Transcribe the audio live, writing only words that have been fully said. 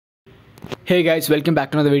Hey guys, welcome back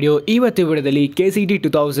to another video. ಇವತ್ತು ವಿಡಿಯೋದಲ್ಲಿ Kcet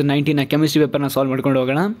 2019 chemistry ಪೇಪರ್ನ ಸಾಲ್ವ್ ಮಾಡ್ಕೊಂಡು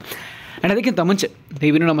ಹೋಗೋಣ. ಆ್ಯಂಡ್ ಅದಕ್ಕಿಂತ ಮುಂಚೆ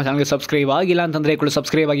ನೀವಿನ್ನೂ ನಮ್ಮ ಚಾನಲ್ಗೆ ಸಬ್ಸ್ಕ್ರೈಬ್ ಆಗಿಲ್ಲ ಅಂತಂದರೆ ಕೂಡ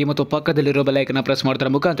ಸಬ್ಸ್ಕ್ರೈಬ್ ಆಗಿ ಮತ್ತು ಪಕ್ಕದಲ್ಲಿರೋ ಬೆಲ್ ಐಕನ್ನ ಪ್ರೆಸ್ ಮಾಡ್ತಾರ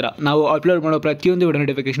ಮುಖಾಂತರ ನಾವು ಅಪ್ಲೋಡ್ ಮಾಡೋ ಪ್ರತಿಯೊಂದು ವಿಡಿಯೋ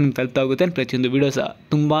ನೋಟಿಫಿಕೇಷನ್ ತಲುಪ್ತಾ ಹೋಗುತ್ತೆ. ಪ್ರತಿಯೊಂದು ವಿಡಿಯೋ ಸಹ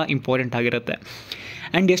ತುಂಬ ಇಂಪಾರ್ಟೆಂಟ್ ಆಗಿರುತ್ತೆ.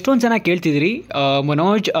 ಆ್ಯಂಡ್ ಎಷ್ಟೊಂದು ಜನ ಕೇಳ್ತಿದ್ದೀರಿ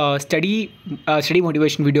ಮನೋಜ್ ಸ್ಟಡಿ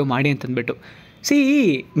ಮೋಟಿವೇಶನ್ ವಿಡಿಯೋ ಮಾಡಿ ಅಂತಂದ್ಬಿಟ್ಟು.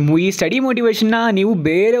 ಈ ಸ್ಟಡಿ ಮೋಟಿವೇಶನ್ನ ನೀವು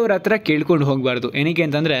ಬೇರೆಯವ್ರ ಹತ್ರ ಕೇಳ್ಕೊಂಡು ಹೋಗಬಾರ್ದು. ಏನಕ್ಕೆ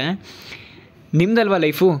ಅಂತಂದರೆ ನಿಮ್ಮದಲ್ವಾ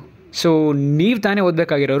ಲೈಫು. ಸೊ ನೀವು ತಾನೇ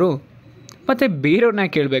ಓದಬೇಕಾಗಿರೋರು, ಮತ್ತು ಬೇರೆಯವ್ರನ್ನ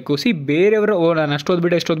ಕೇಳಬೇಕು. ಬೇರೆಯವರು ನಾನು ಅಷ್ಟು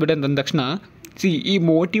ಓದ್ಬಿಟ್ಟೆ ಅಂತಂದ ತಕ್ಷಣ ಈ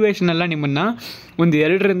ಮೋಟಿವೇಶನೆಲ್ಲ ನಿಮ್ಮನ್ನು ಒಂದು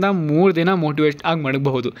 2 ರಿಂದ 3 ದಿನ ಮೋಟಿವೇಟ್ ಆಗಿ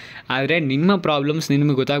ಮಾಡಬಹುದು. ಆದರೆ ನಿಮ್ಮ ಪ್ರಾಬ್ಲಮ್ಸ್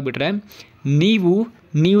ನಿಮಗೆ ಗೊತ್ತಾಗ್ಬಿಟ್ರೆ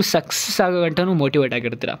ನೀವು ಸಕ್ಸಸ್ ಆಗೋ ಗಂಟನೂ ಮೋಟಿವೇಟ್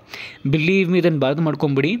ಆಗಿರ್ತೀರ. ಬಿಲೀವ್ ಮಿ, ಇದನ್ನು ಬರೆದು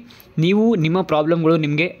ಮಾಡ್ಕೊಂಬಿಡಿ. ನೀವು ನಿಮ್ಮ ಪ್ರಾಬ್ಲಮ್ಗಳು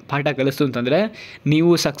ನಿಮಗೆ ಪಾಠ ಕಲಿಸ್ತು ಅಂತಂದರೆ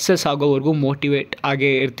ನೀವು ಸಕ್ಸಸ್ ಆಗೋವರೆಗೂ ಮೋಟಿವೇಟ್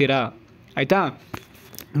ಆಗೇ ಇರ್ತೀರಾ. ಆಯಿತಾ?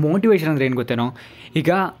 ಮೋಟಿವೇಶನ್ ಅಂದರೆ ಏನು ಗೊತ್ತೇನೋ, ಈಗ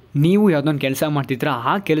ನೀವು ಯಾವುದೊಂದು ಕೆಲಸ ಮಾಡ್ತಿದ್ರ,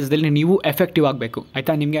 ಆ ಕೆಲಸದಲ್ಲಿ ನೀವು ಎಫೆಕ್ಟಿವ್ ಆಗಬೇಕು.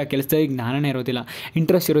 ಆಯಿತಾ? ನಿಮಗೆ ಆ ಕೆಲಸದಲ್ಲಿ ಜ್ಞಾನನೇ ಇರೋದಿಲ್ಲ,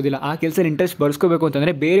 ಇಂಟ್ರೆಸ್ಟ್ ಇರೋದಿಲ್ಲ. ಆ ಕೆಲಸದಲ್ಲಿ ಇಂಟ್ರೆಸ್ಟ್ ಬರ್ಸ್ಕೋಬೇಕು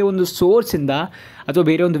ಅಂತಂದರೆ ಬೇರೆ ಒಂದು ಸೋರ್ಸಿಂದ ಅಥವಾ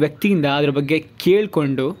ಬೇರೆ ಒಂದು ವ್ಯಕ್ತಿಯಿಂದ ಅದ್ರ ಬಗ್ಗೆ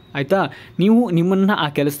ಕೇಳಿಕೊಂಡು, ಆಯಿತಾ, ನೀವು ನಿಮ್ಮನ್ನು ಆ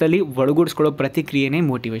ಕೆಲಸದಲ್ಲಿ ಒಳಗೂಡಿಸ್ಕೊಳ್ಳೋ ಪ್ರತಿಕ್ರಿಯೆನೇ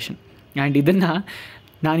ಮೋಟಿವೇಶನ್. ಆ್ಯಂಡ್ ಇದನ್ನು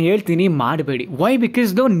ನಾನು ಹೇಳ್ತೀನಿ, ಮಾಡಬೇಡಿ. ವೈ?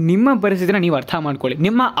 ಬಿಕಾಸ್ ನಿಮ್ಮ ಪರಿಸ್ಥಿತಿನ ನೀವು ಅರ್ಥ ಮಾಡ್ಕೊಳ್ಳಿ,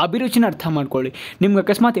 ನಿಮ್ಮ ಅಭಿರುಚಿನ ಅರ್ಥ ಮಾಡ್ಕೊಳ್ಳಿ. ನಿಮ್ಗೆ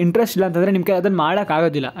ಅಕಸ್ಮಾತ್ ಇಂಟ್ರೆಸ್ಟ್ ಇಲ್ಲ ಅಂತಂದರೆ ನಿಮಗೆ ಅದನ್ನು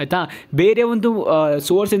ಮಾಡೋಕ್ಕಾಗೋದಿಲ್ಲ. ಆಯಿತಾ? ಬೇರೆ ಒಂದು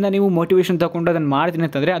ಸೋರ್ಸಿಂದ ನೀವು ಮೋಟಿವೇಶನ್ ತೊಗೊಂಡು ಅದನ್ನು ಮಾಡ್ತೀನಿ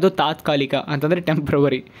ಅಂತಂದರೆ ಅದು ತಾತ್ಕಾಲಿಕ, ಅಂತಂದರೆ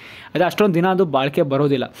ಟೆಂಪ್ರವರಿ. ಅದು ಅಷ್ಟೊಂದು ದಿನ ಅದು ಬಾಳಿಕೆ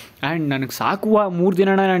ಬರೋದಿಲ್ಲ. ಆ್ಯಂಡ್ ನನಗೆ ಸಾಕುವ 3 ದಿನ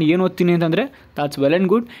ನಾನು ಏನು ಓದ್ತೀನಿ ಅಂತಂದರೆ that's well and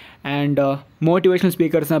good. And motivational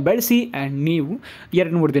ಸ್ಪೀಕರ್ಸ್ನ ಬೆಳೆಸಿ. ಆ್ಯಂಡ್ ನೀವು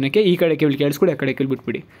 2-3 ದಿನಕ್ಕೆ ಈ ಕಡೆ ಕೇಳಿಸ್ಕೊಡಿ, ಆ ಕಡೆ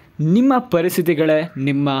ಬಿಟ್ಬಿಡಿ. ನಿಮ್ಮ ಪರಿಸ್ಥಿತಿಗಳೇ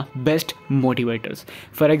ನಿಮ್ಮ ಬೆಸ್ಟ್ ಮೋಟಿವೇಟರ್ಸ್.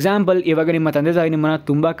 ಫಾರ್ ಎಕ್ಸಾಂಪಲ್, ಇವಾಗ ನಿಮ್ಮ ತಂದೆ ತಾಯಿ ನಿಮ್ಮನ್ನು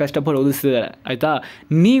ತುಂಬ ಕಷ್ಟಪಟ್ಟು ಓದಿಸ್ತಿದ್ದಾರೆ. ಆಯಿತಾ?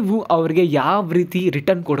 ನೀವು ಅವ್ರಿಗೆ ಯಾವ ರೀತಿ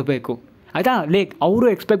ರಿಟರ್ನ್ ಕೊಡಬೇಕು, ಆಯಿತಾ? ಅವರು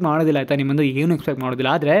ಎಕ್ಸ್ಪೆಕ್ಟ್ ಮಾಡೋದಿಲ್ಲ, ಆಯಿತಾ? ನಿಮ್ಮಿಂದ ಏನು ಎಕ್ಸ್ಪೆಕ್ಟ್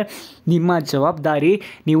ಮಾಡೋದಿಲ್ಲ. ಆದರೆ ನಿಮ್ಮ ಜವಾಬ್ದಾರಿ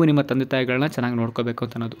ನೀವು ನಿಮ್ಮ ತಂದೆ ತಾಯಿಗಳನ್ನ ಚೆನ್ನಾಗಿ ನೋಡ್ಕೋಬೇಕು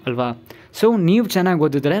ಅಂತ ಅನ್ನೋದು ಅಲ್ವಾ? ಸೊ ನೀವು ಚೆನ್ನಾಗಿ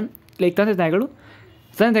ಓದಿದ್ರೆ ತಂದೆ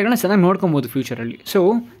ತಾಯಿಗಳನ್ನ ಚೆನ್ನಾಗಿ ನೋಡ್ಕೊಬೋದು ಫ್ಯೂಚರಲ್ಲಿ. ಸೊ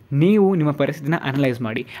ನೀವು ನಿಮ್ಮ ಪರಿಸ್ಥಿತಿನ ಅನಲೈಸ್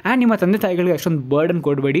ಮಾಡಿ. ಆ್ಯಂಡ್ ನಿಮ್ಮ ತಂದೆ ತಾಯಿಗಳಿಗೆ ಅಷ್ಟೊಂದು ಬರ್ಡನ್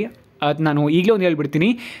ಕೊಡಬೇಡಿ. ಅದು ನಾನು ಈಗಲೇ ಒಂದು ಹೇಳ್ಬಿಡ್ತೀನಿ,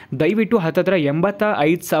 ದಯವಿಟ್ಟು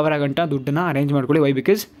 85,000 ಗಂಟ ದುಡ್ಡನ್ನು ಅರೇಂಜ್ ಮಾಡ್ಕೊಳ್ಳಿ. ವೈ?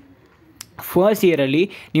 ಬಿಕಾಸ್ ಫಸ್ಟ್ ಇಯರಲ್ಲಿ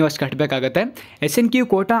ನೀವು ಅಷ್ಟು ಕಟ್ಟಬೇಕಾಗತ್ತೆ. SNQ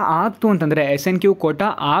ಕೋಟಾ ಆಗ್ತು ಅಂತಂದರೆ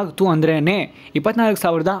ಅಂದ್ರೇ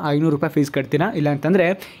 24,500 ರೂಪಾಯಿ ಫೀಸ್ ಕಟ್ತೀರಾ. ಇಲ್ಲ ಅಂತಂದರೆ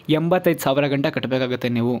 85,000 ಗಂಟ ಕಟ್ಟಬೇಕಾಗತ್ತೆ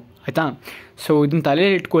ನೀವು. ಆಯಿತಾ? ಸೊ ಇದನ್ನು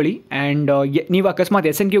ತಲೆಯಲ್ಲಿ ಇಟ್ಕೊಳ್ಳಿ. ಆ್ಯಂಡ್ ನೀವು ಅಕಸ್ಮಾತ್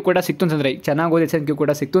SNQ ಕೋಟಾ ಸಿಕ್ತು ಅಂತಂದರೆ, ಚೆನ್ನಾಗಿ ಓದಿ SNQ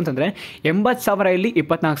ಕೋಟಾ ಸಿಕ್ತು ಅಂತಂದರೆ 80,000 ಇಲ್ಲಿ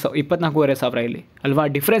 24,500 ಇಲ್ಲಿ ಅಲ್ವಾ?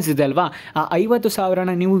 ಡಿಫ್ರೆನ್ಸ್ ಇದೆ ಅಲ್ವಾ? ಆ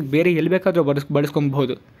 50,000ನ ನೀವು ಬೇರೆ ಎಲ್ಲಿ ಬೇಕಾದರೂ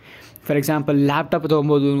ಬಳಸ್ಕೊಬಹುದು. ಫಾರ್ ಎಕ್ಸಾಂಪಲ್, ಲ್ಯಾಪ್ಟಾಪ್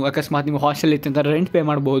ತೊಗೊಬೋದು. ಅಕಸ್ಮಾತ್ ನೀವು ಹಾಸ್ಟೆಲ್ ಇತ್ತು ಅಂತ ರೆಂಟ್ ಪೇ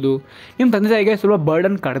ಮಾಡ್ಬೋದು. ನಿಮ್ಮ ತಂದೆ ತಾಯಿಗೆ ಸ್ವಲ್ಪ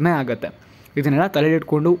ಬರ್ಡನ್ ಕಡಿಮೆ ಆಗುತ್ತೆ. ಇದನ್ನೆಲ್ಲ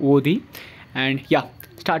ತಲೆಯಿಟ್ಕೊಂಡು ಓದಿ. ಆ್ಯಂಡ್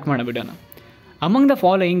ಸ್ಟಾರ್ಟ್ ಮಾಡೋಣ. Among the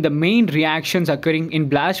following, the main reactions occurring in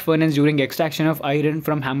blast furnace during extraction of iron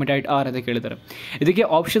from hematite are ಅಂತ ಕೇಳಿದ್ದಾರೆ. ಇದಕ್ಕೆ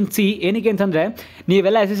ಆಪ್ಷನ್ ಸಿ. ಏನಕ್ಕೆ ಅಂತಂದರೆ,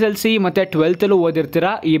 ನೀವೆಲ್ಲ SSLC ಮತ್ತು 12th ಓದಿರ್ತೀರ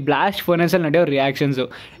ಈ ಬ್ಲಾಸ್ಟ್ ಫರ್ನೆಸಲ್ಲಿ ನಡೆಯೋ ರಿಯಾಕ್ಷನ್ಸು.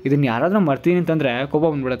 ಇದನ್ನು ಯಾರಾದರೂ ಮರ್ತೀನಿ ಅಂತಂದರೆ ಕೋಪ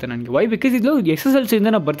ಬಂದುಬಿಡುತ್ತೆ ನನಗೆ. ವೈ? ಬಿಕಾಸ್ ಇದು SSLCಯಿಂದ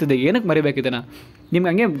ನಾವು ಬರ್ತಿದ್ದೆ. ಏನಕ್ಕೆ ಮರಿಬೇಕಿದ್ದಾನೆ? ನಿಮ್ಗೆ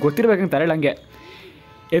ಹಂಗೆ ಗೊತ್ತಿರಬೇಕಂತ ತರಲ್ಲ. ಹಂಗೆ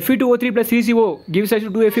Fe2O3 + 3CO gives rise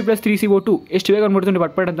to 2Fe + 3CO2. ಎಷ್ಟು ಬೇಗ ಅಂದ್ಬಿಡ್ತು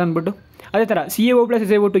ಪಟ್ಪಟ್ ಅಂತ ಅಂದ್ಬಿಟ್ಟು. ಅದೇ ಥರ CaO +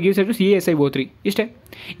 SiO2 gives rise to CaSiO3. ಇಷ್ಟೇ.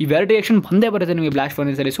 ಇವೆರಡು ರಿಯಾಕ್ಷನ್ ಬಂದೇ ಬರುತ್ತೆ ನಿಮಗೆ ಬ್ಲಾಸ್ಟ್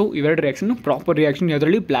ಫರ್ನೆಸಲ್ಲಿ. ಸೊ ಇವೆರಡು ರಿಯಾಕ್ಷನ್ ಪ್ರಾಪರ್ ರಿಯಾಕ್ಷನ್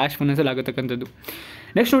ಅದರಲ್ಲಿ ಬ್ಲಾಸ್ಟ್ ಫರ್ನೆಸಲ್ಲಿ ಆಗತಕ್ಕಂಥದ್ದು.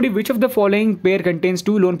 ನೆಕ್ಸ್ಟ್ ನೋಡಿ, which of the following peer contains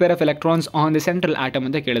 2 lone pair of electrons on the central atom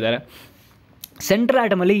ಅಂತ ಕೇಳಿದ್ದಾರೆ. ಸೆಂಟ್ರಲ್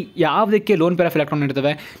ಆಟಮಲ್ಲಿ ಯಾವುದಕ್ಕೆ ಲೋನ್ ಪೇರ್ ಆಫ್ ಎಲೆಕ್ಟ್ರಾನ್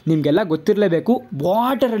ಇರ್ತವೆ? ನಿಮಗೆಲ್ಲ ಗೊತ್ತಿರಲೇಬೇಕು.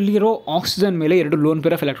 ವಾಟರಲ್ಲಿರೋ ಆಕ್ಸಿಜನ್ ಮೇಲೆ 2 ಲೋನ್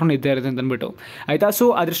ಪೇರ್ ಆಫ್ ಎಲೆಕ್ಟ್ರಾನ್ ಇದ್ದೇ ಇರುತ್ತೆ ಅಂತ ಅಂದ್ಬಿಟ್ಟು. ಆಯಿತಾ? ಸೊ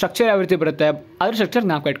ಅದ್ರ ಸ್ಟ್ರಕ್ಚರ್ ಯಾವ ರೀತಿ ಬರುತ್ತೆ? ಅದ್ರ ಸ್ಟ್ರಕ್ಚರ್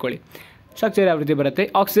ನಾವು ಇಟ್ಕೊಳ್ಳಿ. ಸ್ಟ್ರಕ್ಚರ್ ಯಾವ ರೀತಿ ಬರುತ್ತೆ?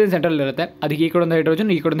 ಆಕ್ಸಿಜನ್ ಸೆಂಟ್ರಲ್ ಇರುತ್ತೆ, ಅದಕ್ಕೆ ಈ ಕಡೆ ಒಂದು ಹೈಡ್ರೋಜನ್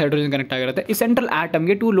ಕನೆಕ್ಟ್ ಆಗಿರುತ್ತೆ. ಈ central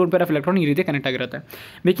ಆಟಮ್ಗೆ 2 lone pair of electron ಈ ರೀತಿ ಕನೆಕ್ಟ್ ಆಗಿರುತ್ತೆ.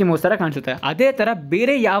 ಮಿಕ್ಕಿ ಮೋಸ್ ಥರ ಕಾಣಿಸುತ್ತೆ. ಅದೇ ಥರ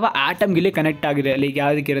ಬೇರೆ ಯಾವ ಆಟಮ್ಗೆ ಇಲ್ಲಿ ಕನೆಕ್ಟ್ ಆಗಿದೆ ಅಲ್ಲಿ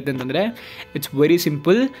ಯಾವುದಕ್ಕೆ ಇರುತ್ತೆ ಅಂತಂದರೆ ಇಟ್ಸ್ ವೆರಿ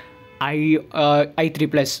ಸಿಂಪಲ್.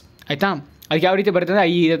 I3+. ಆಯಿತಾ? ಅದಕ್ಕೆ ಯಾವ ರೀತಿ ಬರುತ್ತೆ ಅಂದರೆ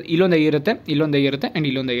ಇಲ್ಲೊಂದು ಐ ಇರುತ್ತೆ, ಇಲ್ಲೊಂದು ಐ ಇರುತ್ತೆ, ಆ್ಯಂಡ್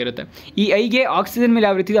ಇಲ್ಲೊಂದು ಐ ಇರುತ್ತೆ. ಈ ಐಗೆ ಆಕ್ಸಿಜನ್ ಮೇಲೆ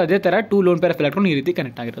ಯಾವ ರೀತಿ ಅದೇ ಥರ 2 ಲೋನ್ ಪೇರ್ ಆಫ್ ಎಲೆಕ್ಟ್ರಾನ್ ಈ ರೀತಿ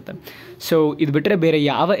ಕನೆಕ್ಟ್ ಆಗಿರುತ್ತೆ. ಸೊ ಇದು ಬಿಟ್ಟರೆ ಬೇರೆ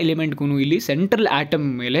ಯಾವ ಎಲಿಮೆಂಟ್ಗೂ ಇಲ್ಲಿ ಸೆಂಟ್ರಲ್ ಆಟಮ್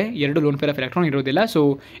ಮೇಲೆ 2 ಲೋನ್ ಪೇರ್ ಆಫ್ ಎಲೆಕ್ಟ್ರಾನ್ ಇರೋದಿಲ್ಲ. ಸೊ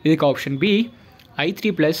ಇದಕ್ಕೆ option B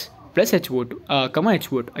I3+, HO2,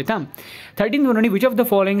 HO2. ಆಯಿತಾ? 13th ನೋಡಿ, which of the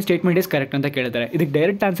following statement is correct ಅಂತ ಕೇಳಿದ್ದಾರೆ. ಇದಕ್ಕೆ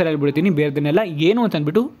ಡೈರೆಕ್ಟ್ ಆನ್ಸರ್ ಹೇಳ್ಬಿಡ್ತೀನಿ. ಬೇರೆದನ್ನೆಲ್ಲ ಏನು ಅಂತ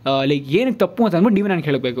ಅಂದ್ಬಿಟ್ಟು ಏನಕ್ಕೆ ತಪ್ಪು ಅಂತ ಅಂದ್ಬಿಟ್ಟು ನೀವು ನಾನು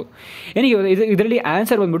ಹೇಳಬೇಕು. ಏನಕ್ಕೆ ಇದರಲ್ಲಿ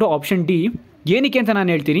ಆನ್ಸರ್ ಬಂದ್ಬಿಟ್ಟು ಆಪ್ಷನ್ ಡಿ. ಏನಕ್ಕೆ ಅಂತ ನಾನು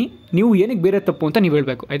ಹೇಳ್ತೀನಿ, ನೀವು ಏನಕ್ಕೆ ಬೇರೆ ತಪ್ಪು ಅಂತ ನೀವು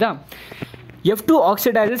ಹೇಳಬೇಕು. ಆಯಿತಾ? F2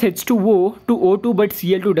 oxidizes H2O to O2 but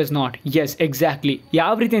Cl2 does not. S, exactly.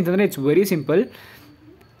 ಯಾವ ರೀತಿ ಅಂತಂದರೆ ಇಟ್ಸ್ ವೆರಿ ಸಿಂಪಲ್.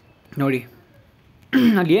 ನೋಡಿ,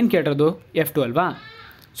 ಅಲ್ಲಿ ಏನು ಕೇಳಿರೋದು F2 ಅಲ್ವಾ?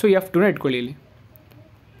 ಸೊ F2ನ ಇಟ್ಕೊಳ್ಳಿ ಇಲ್ಲಿ.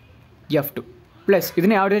 F2 ಪ್ಲಸ್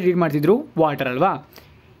ಇದನ್ನ ಯಾವ ರೀತಿ ರೀಡ್ ಮಾಡ್ತಿದ್ರು? ವಾಟರ್ ಅಲ್ವಾ?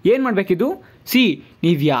 ಏನು ಮಾಡಬೇಕಿದ್ದು? ಸಿ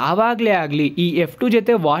ನೀವು ಯಾವಾಗಲೇ ಆಗಲಿ ಈ F2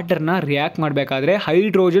 ಜೊತೆ ವಾಟರ್ನ ರಿಯಾಕ್ಟ್ ಮಾಡಬೇಕಾದ್ರೆ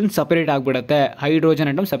ಹೈಡ್ರೋಜನ್ ಸಪ್ರೇಟ್ ಆಗಿಬಿಡುತ್ತೆ, ಹೈಡ್ರೋಜನ್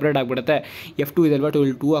ಆಟಮ್ ಸಪ್ರೇಟ್ ಆಗಿಬಿಡುತ್ತೆ. F2 ಇದಲ್ವಾ,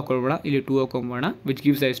 ಇಲ್ಲಿ 2 ಹಾಕೊಳ್ಬೋಣ, ಇಲ್ಲಿ 2 ಹಾಕೊಂಬೋಣ, which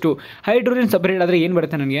gives raise to hydrogen separate ಆದರೆ ಏನು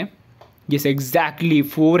ಬರುತ್ತೆ ನನಗೆ? ಎಸ್ ಎಕ್ಸಾಕ್ಟ್ಲಿ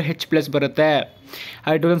 4H+ ಬರುತ್ತೆ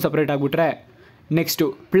ಹೈಡ್ರೋಜನ್ ಸಪ್ರೇಟ್ ಆಗಿಬಿಟ್ರೆ. ನೆಕ್ಸ್ಟು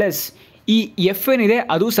ಪ್ಲಸ್ ಈ ಎಫ್ ಏನಿದೆ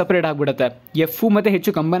ಅದು ಸಪ್ರೇಟ್ ಆಗಿಬಿಡುತ್ತೆ, ಎಫ್ ಮತ್ತು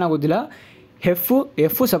ಹೆಚ್ಚು ಕಂಬೈನ್ ಆಗೋದಿಲ್ಲ,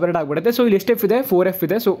 ಎಫ್ ಸಪ್ರೇಟ್ ಆಗಿಬಿಡುತ್ತೆ. ಸೊ ಇಲ್ಲಿ ಎಷ್ಟು ಎಫ್ ಇದೆ? 4F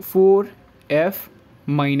ಇದೆ. ಸೊ 4F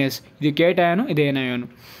ಮೈನಸ್ ಇದು ಕೇಟಯಾನು, ಇದು ಏನಾಯೋನು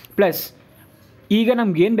ಪ್ಲಸ್ ಈಗ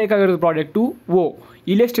ನಮ್ಗೆ ಏನು ಬೇಕಾಗಿರೋದು ಪ್ರಾಡಕ್ಟು O,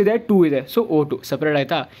 ಇಲ್ಲೆಷ್ಟಿದೆ? 2 ಇದೆ. ಸೊ O2 ಸಪ್ರೇಟ್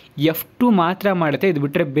ಆಯಿತಾ. F2 ಮಾತ್ರ ಮಾಡುತ್ತೆ, ಇದು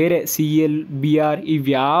ಬಿಟ್ಟರೆ ಬೇರೆ Cl Br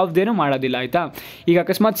ಇವ್ಯಾವುದೇನೂ ಮಾಡೋದಿಲ್ಲ ಆಯಿತಾ. ಈಗ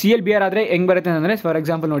ಅಕಸ್ಮಾತ್ Cl Br ಆದರೆ ಹೆಂಗೆ ಬರುತ್ತೆ ಅಂದರೆ, ಫಾರ್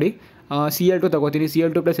ಎಕ್ಸಾಂಪಲ್ ನೋಡಿ, Cl2 ತೊಗೋತೀನಿ,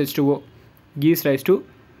 Cl2 + H2O ಗೀಸ್ raise to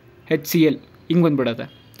HCl ಹಿಂಗೆ ಬಂದುಬಿಡುತ್ತೆ.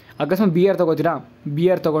 ಅಕಸ್ಮಾತ್ Br ತೊಗೋತೀರಾ,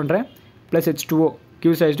 Br ತೊಗೊಂಡ್ರೆ plus H2O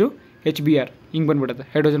gives raise to HBr ಹಿಂಗೆ ಬಂದುಬಿಡುತ್ತೆ,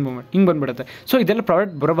 ಹೈಡ್ರೋಜನ್ ಮೂಮೆಂಟ್ ಹಿಂಗೆ ಬಂದುಬಿಡುತ್ತೆ. ಸೊ ಇದೆಲ್ಲ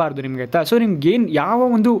ಪ್ರಾಡಕ್ಟ್ ಬರಬಾರ್ದು ನಿಮಗೆ ಆಯಿತಾ. ಸೊ ನಿಮ್ಗೇನು ಯಾವ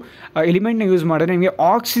ಒಂದು ಎಲಿಮೆಂಟ್ನ ಯೂಸ್ ಮಾಡಿದ್ರೆ ನಿಮಗೆ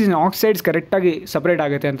ಆಕ್ಸೈಡ್ಸ್ ಕರೆಕ್ಟಾಗಿ ಸಪ್ರೇಟ್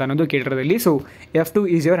ಆಗುತ್ತೆ ಅಂತ ಅನ್ನೋದು ಕೇಳಿರೋದಲ್ಲಿ. So F2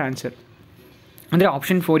 is your answer, ಅಂದರೆ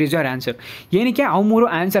ಆಪ್ಷನ್ 4 ಈಸ್ ಯುವರ್ ಆನ್ಸರ್. ಏನಕ್ಕೆ ಅವು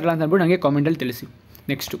 3 ಆನ್ಸರ್ ಇಲ್ಲ ಅಂತ ಅಂದ್ಬಿಟ್ಟು ನನಗೆ ಕಾಮೆಂಟಲ್ಲಿ ತಿಳಿಸಿ.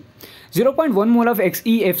 Next 0.1 mole of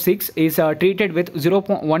XeF6 is treated with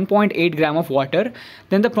 1.8 gram of water,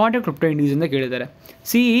 then the product obtained is ಅಂತ ಕೇಳಿದ್ದಾರೆ.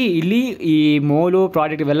 ಇಲ್ಲಿ ಈ ಮೋಲು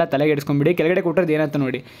ಪ್ರಾಡಕ್ಟ್ ಇವೆಲ್ಲ ತಲೆಗೆ ಎಡ್ಸ್ಕೊಂಬಿಡಿ. ಕೆಳಗಡೆ ಕೊಟ್ಟಿರೋದು ಏನಂತ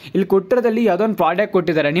ನೋಡಿ, ಇಲ್ಲಿ ಕೊಟ್ಟಿರೋದಲ್ಲಿ ಯಾವುದೋ ಒಂದು ಪ್ರಾಡಕ್ಟ್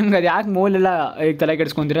ಕೊಟ್ಟಿದ್ದಾರೆ, ನಿಮ್ಗೆ ಅದು ಯಾಕೆ ಮೋಲೆಲ್ಲ ಈಗ ತಲೆಗೆ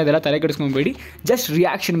ಎಡ್ಸ್ಕೊಂತೀರ, ಅದೆಲ್ಲ ತಲೆಗೆ ಎಡ್ಸ್ಕೊಂಬೇಡಿ, ಜಸ್ಟ್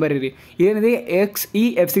ರಿಯಾಕ್ಷನ್ ಬರೀರಿ. ಏನಿದೆ?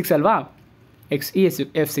 XeF6 ಅಲ್ವಾ,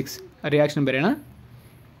 XeF6 ರಿಯಾಕ್ಷನ್ ಬರೆಯೋಣ.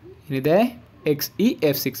 ಏನಿದೆ?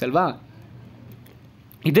 XeF6 ಅಲ್ವಾ,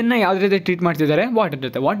 ಇದನ್ನು ಯಾವುದೇ ರೀತಿ ಟ್ರೀಟ್ ಮಾಡ್ತಿದ್ದಾರೆ? ವಾಟರ್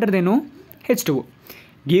ಜೊತೆ. ವಾಟರ್ದೇನು? H2O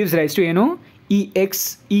ಗಿವ್ಸ್ ರೈಸ್ ಟು ಏನು? ಈ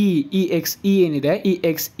XE ಏನಿದೆ, ಈ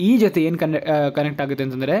XE ಜೊತೆ ಏನು ಕನೆಕ್ಟ್ ಆಗುತ್ತೆ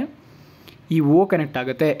ಅಂತಂದರೆ ಈ O ಕನೆಕ್ಟ್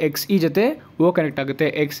ಆಗುತ್ತೆ, XE ಜೊತೆ O ಕನೆಕ್ಟ್ ಆಗುತ್ತೆ,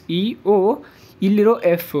 XeO ಇಲ್ಲಿರೋ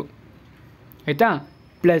F ಆಯಿತಾ.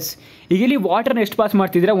 ಪ್ಲಸ್ ಈಗ ಇಲ್ಲಿ ವಾಟರ್ನ ಎಷ್ಟು ಪಾಸ್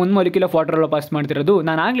ಮಾಡ್ತಿದ್ರೆ? 1 molecule ಆಫ್ ವಾಟರ್ ಎಲ್ಲ ಪಾಸ್ ಮಾಡ್ತಿರೋದು.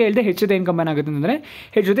 ನಾನು ಆಗಲೇ ಹೇಳಿದೆ H ಜೊತೆ ಏನು ಕಂಬೈನ್ ಆಗುತ್ತೆ ಅಂದರೆ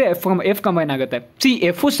H ಜೊತೆ F ಕಂಬೈನ್ ಆಗುತ್ತೆ.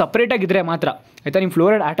 F ಸಪ್ರೇಟಾಗಿದ್ದರೆ ಮಾತ್ರ ಆಯಿತಾ, ನಿಮ್ಮ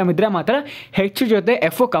ಫ್ಲೋರೈಡ್ ಆಟಮ್ ಇದ್ದರೆ ಮಾತ್ರ H ಜೊತೆ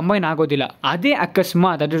F ಕಂಬೈನ್ ಆಗೋದಿಲ್ಲ. ಅದೇ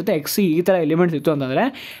ಅಕಸ್ಮಾತ್ ಅದ್ರ ಜೊತೆ Xe ಈ ಥರ ಎಲಿಮೆಂಟ್ಸ್ ಇತ್ತು ಅಂತಂದರೆ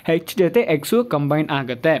H ಜೊತೆ X ಕಂಬೈನ್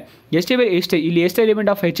ಆಗುತ್ತೆ. ಇಲ್ಲಿ ಎಷ್ಟು ಎಲಿಮೆಂಟ್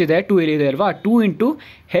ಆಫ್ H ಇದೆ? 2 ಇದೆ ಅಲ್ವಾ, 2 ×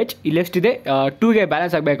 H ಇಲ್ಲೆಷ್ಟಿದೆ? 2ಗೆ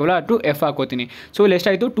ಬ್ಯಾಲೆನ್ಸ್ ಆಗಬೇಕಲ್ಲ, 2F ಹಾಕೋತೀನಿ. ಸೊ ಇಲ್ಲಿ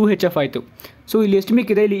ಎಷ್ಟಾಯಿತು? 2HF ಆಯಿತು. ಸೊ ಇಲ್ಲಿ ಎಷ್ಟು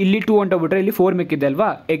ಮಿಕ್ಕಿದೆ? ಇಲ್ಲಿ 2 ಹೊಂಟೋಗ್ಬಿಟ್ರೆ ಇಲ್ಲಿ 4 ಮಿಕ್ಕಿದೆ ಅಲ್ವಾ,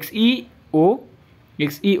 XeO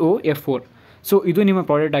F4. ಸೊ ಇದು ನಿಮ್ಮ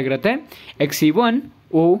ಪ್ರಾಡಕ್ಟ್ ಆಗಿರುತ್ತೆ,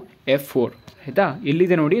 Xe1O F4 ಆಯಿತಾ.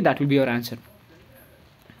 ಎಲ್ಲಿದೆ ನೋಡಿ, that will be your answer.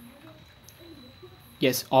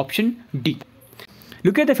 S, option D.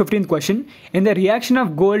 Look at the 15th question. In the reaction of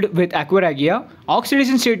gold with aquaregia,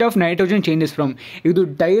 oxidation state of nitrogen changes from. ಇದು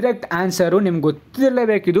direct answer, ನಿಮ್ಗೆ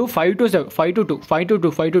ಗೊತ್ತಿರಲೇಬೇಕಿದು. 5 to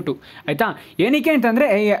 2 ಆಯಿತಾ. ಏನಕ್ಕೆ ಅಂತಂದರೆ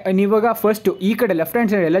ನೀವಾಗ first ಈ ಕಡೆ ಲೆಫ್ಟ್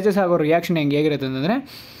ಹ್ಯಾಂಡ್ ಸೈಡ್ LHS ಆಗೋ reaction ಹೇಗಿರುತ್ತೆ ಅಂತಂದರೆ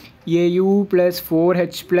Au +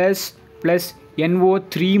 4H+ +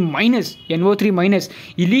 NO3 ಮೈನಸ್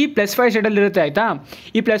ಇಲ್ಲಿ +5 ಸ್ಟೇಟಲ್ಲಿರುತ್ತೆ ಆಯಿತಾ.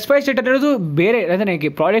 ಈ +5 ಸ್ಟೇಟಲ್ಲಿರೋದು ಬೇರೆ, ಅಂದರೆ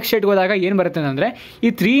ಪ್ರಾಡಕ್ಟ್ ಸ್ಟೇಟ್ಗೆ ಹೋದಾಗ ಏನು ಬರುತ್ತೆ ಅಂದರೆ ಈ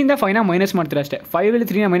 3ಇಂದ 5ನ ಮೈನಸ್ ಮಾಡ್ತೀರ ಅಷ್ಟೇ. 5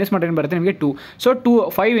 3ನ ಮೈನಸ್ ಮಾಡಿದ್ರೆ ಏನು ಬರುತ್ತೆ ನಿಮಗೆ? 2. ಸೊ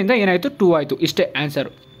 5ಇಂದ ಏನಾಯಿತು? 2 ಆಯಿತು, ಇಷ್ಟೇ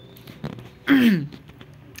ಆನ್ಸರು.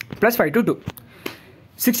 +5 to 2.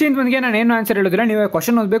 16th ಒಂದಿಗೆ ನಾನು ಏನು ಆನ್ಸರ್ ಹೇಳಿದ್ರೆ, ನೀವು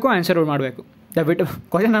ಕ್ವಶನ್ ಓದಬೇಕು, ಆನ್ಸರ್ ಮಾಡಬೇಕು.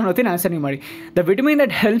 ಕ್ವಶನ್ ನಾನು ಓದ್ತೀನಿ, ಆನ್ಸರ್ ನೀವು ಮಾಡಿ. The vitamin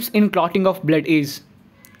that helps in clotting of blood is.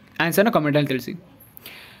 ಆನ್ಸರ್ನ ಕಮೆಂಟಲ್ಲಿ ತಿಳಿಸಿ.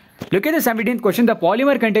 Look at the 17th question. The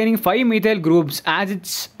polymer containing 5 methyl groups as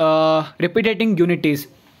its repeating unit is.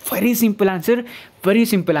 Very simple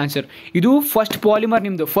answer. ಇದು first polymer,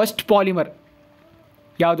 ನಿಮ್ಮದು first polymer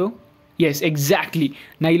ಯಾವುದು? Yes exactly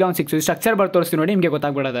nylon 6. Structure ಬರ್ದು ತೋರಿಸ್ತೀನಿ ನೋಡಿ, ನಿಮಗೆ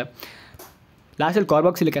ಗೊತ್ತಾಗ್ಬಿಡೋದೆ. ಲಾಸ್ಟಲ್ಲಿ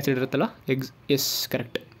ಕಾರ್ಬಾಕ್ಸಿಲಿಕ್ ಆ್ಯಸಿಡ್ ಇರುತ್ತಲ್ಲ, ಎಸ್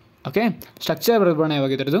ಕರೆಕ್ಟ್. ಓಕೆ, ಸ್ಟ್ರಕ್ಚರ್ ಬರೋಣ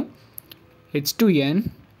ಯಾವಾಗಿದ್ರದ್ದು? H2N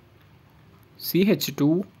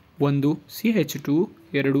CH2 1 CH2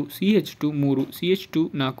 2 CH2 3 CH2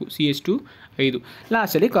 4 CH2 5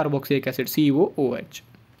 ಲಾಸ್ಟಲ್ಲಿ ಕಾರ್ಬಾಕ್ಸಿಲಿಕ್ ಆ್ಯಸಿಡ್ COOH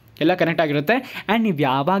ಎಲ್ಲ ಕನೆಕ್ಟ್ ಆಗಿರುತ್ತೆ. ಆ್ಯಂಡ್ ನೀವು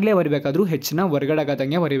ಯಾವಾಗಲೇ ಬರಿಬೇಕಾದ್ರೂ ಹೆಚ್ಚಿನ ಹೊರಗಡೆ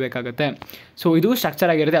ಆಗದಂಗೆ ಬರಿಬೇಕಾಗುತ್ತೆ. ಸೊ ಇದು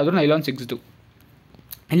ಸ್ಟ್ರಕ್ಚರ್ ಆಗಿರುತ್ತೆ, ಅದು ನೈಲಾನ್ 6.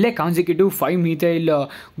 ಇಲ್ಲೇ ಕಾನ್ಸಿಕ್ಯೂಟಿವ್ 5 ಮೀಥೈಲ್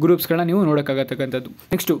ಗ್ರೂಪ್ಸ್ಗಳನ್ನ ನೀವು ನೋಡೋಕ್ಕಾಗತಕ್ಕಂಥದ್ದು.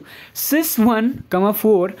 Next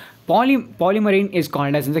cis1,4 ಪಾಲಿಮರೈನ್ is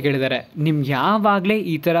called as ಅಂತ ಕೇಳಿದ್ದಾರೆ. ನಿಮ್ಗೆ ಯಾವಾಗಲೇ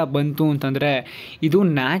ಈ ಥರ ಬಂತು ಅಂತಂದರೆ ಇದು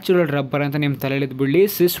ನ್ಯಾಚುರಲ್ ರಬ್ಬರ್ ಅಂತ ನಿಮ್ಮ ತಲೆಯಲ್ಲಿ ಬಿಡಲಿ.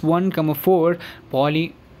 cis1,4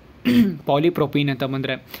 ಪಾಲಿಪ್ರೊಪೀನ್ ಅಂತ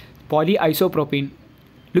ಬಂದರೆ ಪಾಲಿಐಸೋಪ್ರೊಪೀನ್.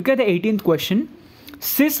 Look at the 18th question.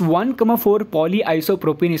 cis1,4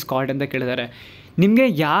 ಪಾಲಿಐಸೋಪ್ರೊಪೀನ್ is called ಅಂತ ಕೇಳಿದ್ದಾರೆ. ನಿಮಗೆ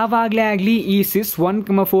ಯಾವಾಗಲೇ ಆಗಲಿ ಈ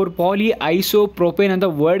cis1,4 ಪಾಲಿಐಸೋಪ್ರೊಪೇನ್ ಅಂತ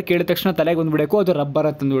ವರ್ಡ್ ಕೇಳಿದ ತಕ್ಷಣ ತಲೆಗೆ ಬಂದುಬಿಡಬೇಕು, ಅದು ರಬ್ಬರ್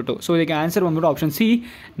ಅಂತಂದ್ಬಿಟ್ಟು. ಸೊ ಇದಕ್ಕೆ ಆನ್ಸರ್ ಬಂದ್ಬಿಟ್ಟು option C,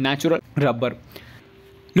 natural rubber.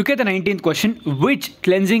 Look at the 19th question. Which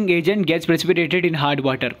cleansing agent gets precipitated in hard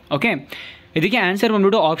water? Okay. ಇದಕ್ಕೆ ಆನ್ಸರ್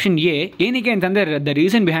ಬಂದ್ಬಿಟ್ಟು ಆಪ್ಷನ್ ಎ. ಏನಕ್ಕೆ ಅಂತಂದರೆ the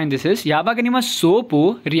reason behind this is, ಯಾವಾಗ ನಿಮ್ಮ ಸೋಪು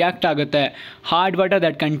ರಿಯಾಕ್ಟ್ ಆಗುತ್ತೆ hard water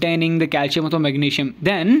that containing the calcium ಅಥವಾ magnesium,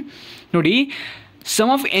 then ನೋಡಿ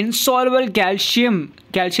some of ಇನ್ಸಾಲ್ವಬಲ್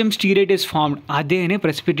calcium ಸ್ಟೀರೇಟ್ is formed, ಅದೇನೇ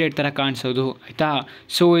ಪ್ರೆಸಿಪಿಟೇಟ್ ಥರ ಕಾಣಿಸೋದು ಆಯಿತಾ.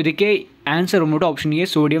 ಸೊ ಇದಕ್ಕೆ ಆನ್ಸರ್ ಬಂದ್ಬಿಟ್ಟು option A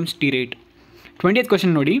sodium ಸ್ಟೀರೇಟ್. 20th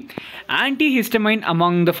question ನೋಡಿ, ಆ್ಯಂಟಿ histamine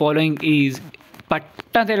among the following is,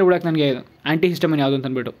 ಪಟ್ಟ ಅಂತ ಹೇಳ್ಬಿಡಕ್ಕೆ ನನಗೆ ಆ್ಯಂಟಿ ಹಿಸ್ಟಮೈನ್ ಯಾವುದು ಅಂತ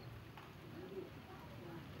ಅಂದ್ಬಿಟ್ಟು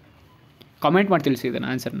ಕಾಮೆಂಟ್ ಮಾಡಿ ತಿಳಿಸಿ ಇದನ್ನು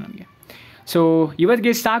ಆನ್ಸರ್ ನನಗೆ. ಸೊ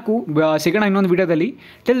ಇವತ್ತಿಗೆ ಸಾಕು, ಸಿಗೋಣ ಇನ್ನೊಂದು ವೀಡಿಯೋದಲ್ಲಿ.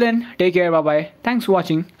 Till then take care, bye, thanks for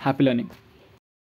watching, happy learning.